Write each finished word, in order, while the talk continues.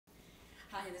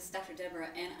Hi, this is Dr. Deborah,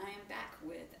 and I am back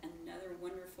with another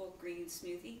wonderful green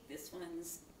smoothie. This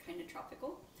one's kind of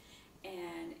tropical,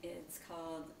 and it's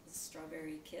called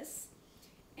Strawberry Kiss,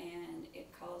 and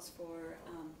it calls for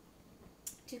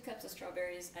 2 cups of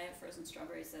strawberries. I have frozen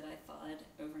strawberries that I thawed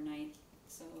overnight,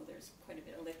 so there's quite a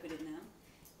bit of liquid in them,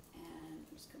 and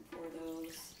I'm just going to pour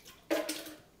those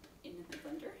into the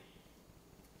blender,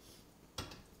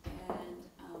 and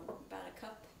about a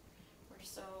cup or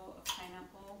so of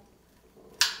pineapple.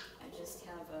 I just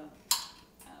have a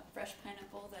fresh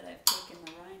pineapple that I've taken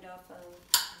the rind off of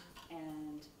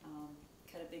and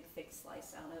cut a big thick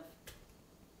slice out of.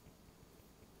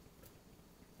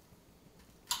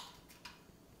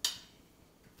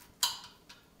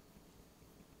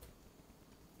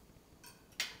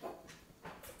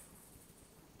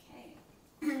 Okay,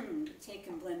 take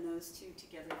and blend those 2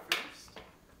 together first.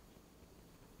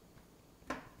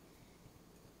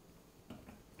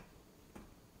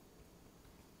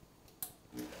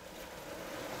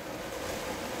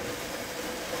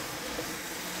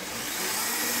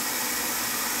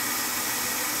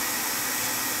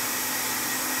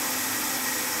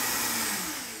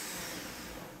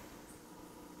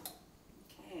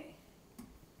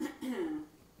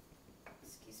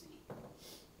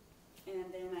 And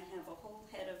then I have a whole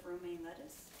head of romaine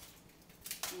lettuce,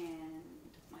 and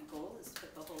my goal is to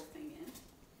put the whole thing in.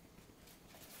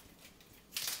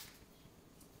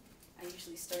 I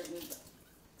usually start with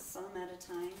some at a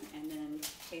time and then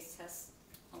taste test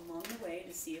along the way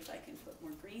to see if I can put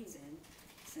more greens in,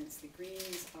 since the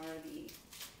greens are the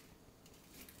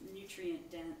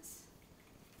nutrient dense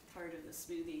part of the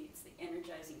smoothie. It's the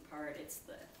energizing part, it's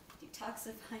the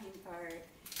detoxifying part,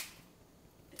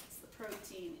 it's the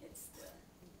protein, it's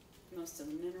most of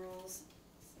the minerals,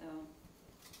 so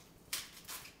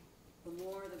the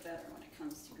more the better when it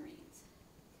comes to greens,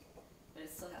 but it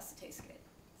still has to taste good.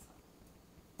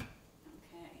 So,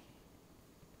 okay,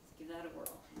 let's give that a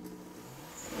whirl.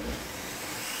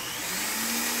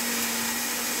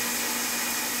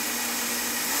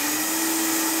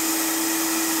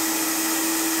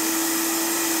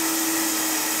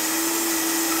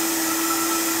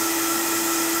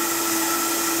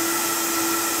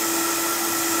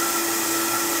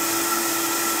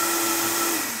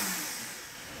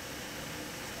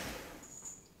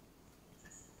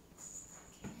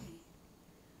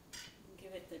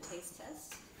 The taste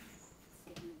test. See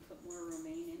if we can put more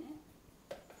romaine in it.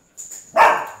 I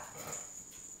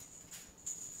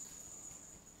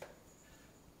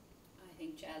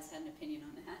think Jazz had an opinion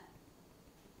on that.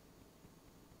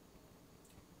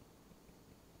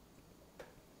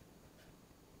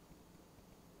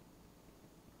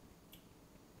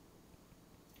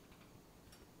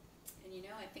 And you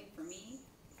know, I think for me,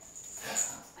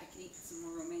 I can eat some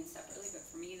more romaine separately, but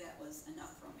for me that was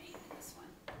enough romaine in this one.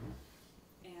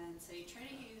 And so you try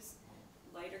to use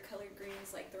lighter colored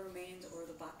greens like the romaines or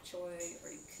the bok choy, or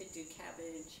you could do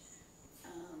cabbage,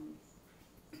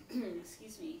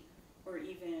 excuse me, or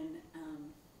even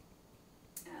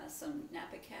some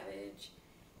Napa cabbage.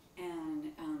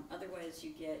 And otherwise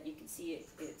you can see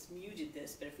it's muted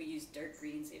this, but if we use dark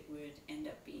greens it would end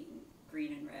up being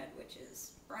green and red, which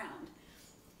is brown.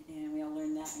 And we all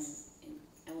learned that in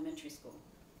elementary school.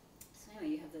 So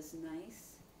anyway, you have this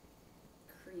nice,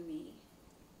 creamy,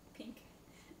 pink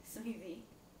smoothie.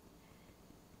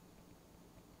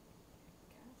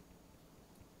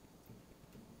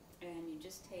 And you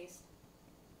just taste.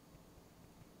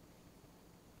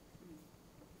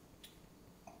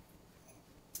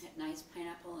 That nice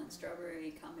pineapple and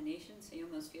strawberry combination, so you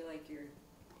almost feel like you're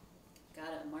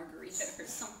got a margarita or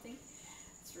something.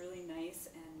 It's really nice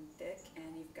and thick, and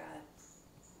you've got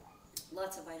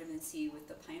lots of vitamin C with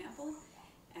the pineapple,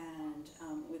 and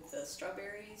with the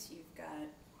strawberries you've got,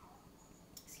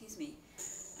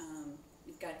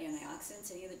 you've got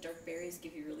antioxidants. Any of the dark berries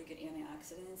give you really good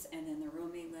antioxidants, and then the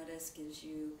romaine lettuce gives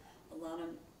you a lot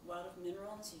of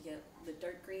minerals. You get the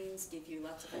dark greens give you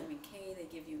lots of vitamin K. They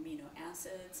give you amino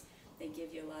acids. They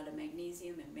give you a lot of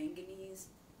magnesium and manganese,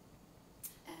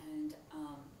 and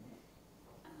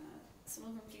some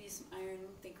of them give you some iron. I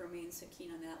don't think romaine's so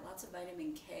keen on that. Lots of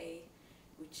vitamin K,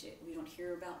 which we don't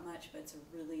hear about much, but it's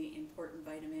a really important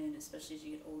vitamin, especially as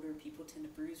you get older. People tend to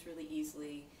bruise really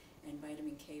easily, and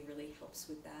vitamin K really helps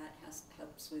with that.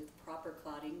 Helps with proper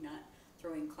clotting, not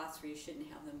throwing clots where you shouldn't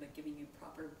have them, but giving you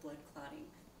proper blood clotting.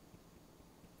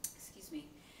 Excuse me.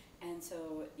 And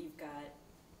so you've got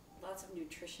lots of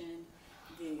nutrition.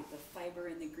 The fiber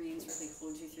in the greens really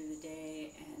holds you through the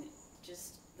day, and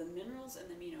just the minerals and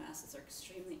the amino acids are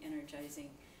extremely energizing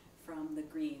from the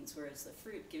greens, whereas the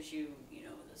fruit gives you,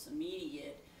 this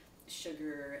immediate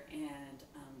sugar and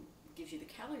gives you the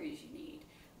calories you need,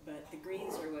 but the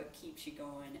greens are what keeps you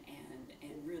going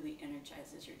and really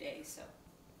energizes your day. So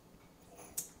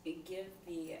give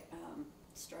the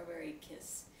Strawberry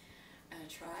Kiss a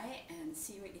try and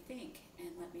see what you think, and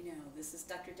let me know. This is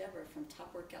Dr. Deborah from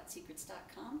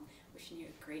TopWorkoutSecrets.com, wishing you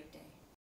a great day.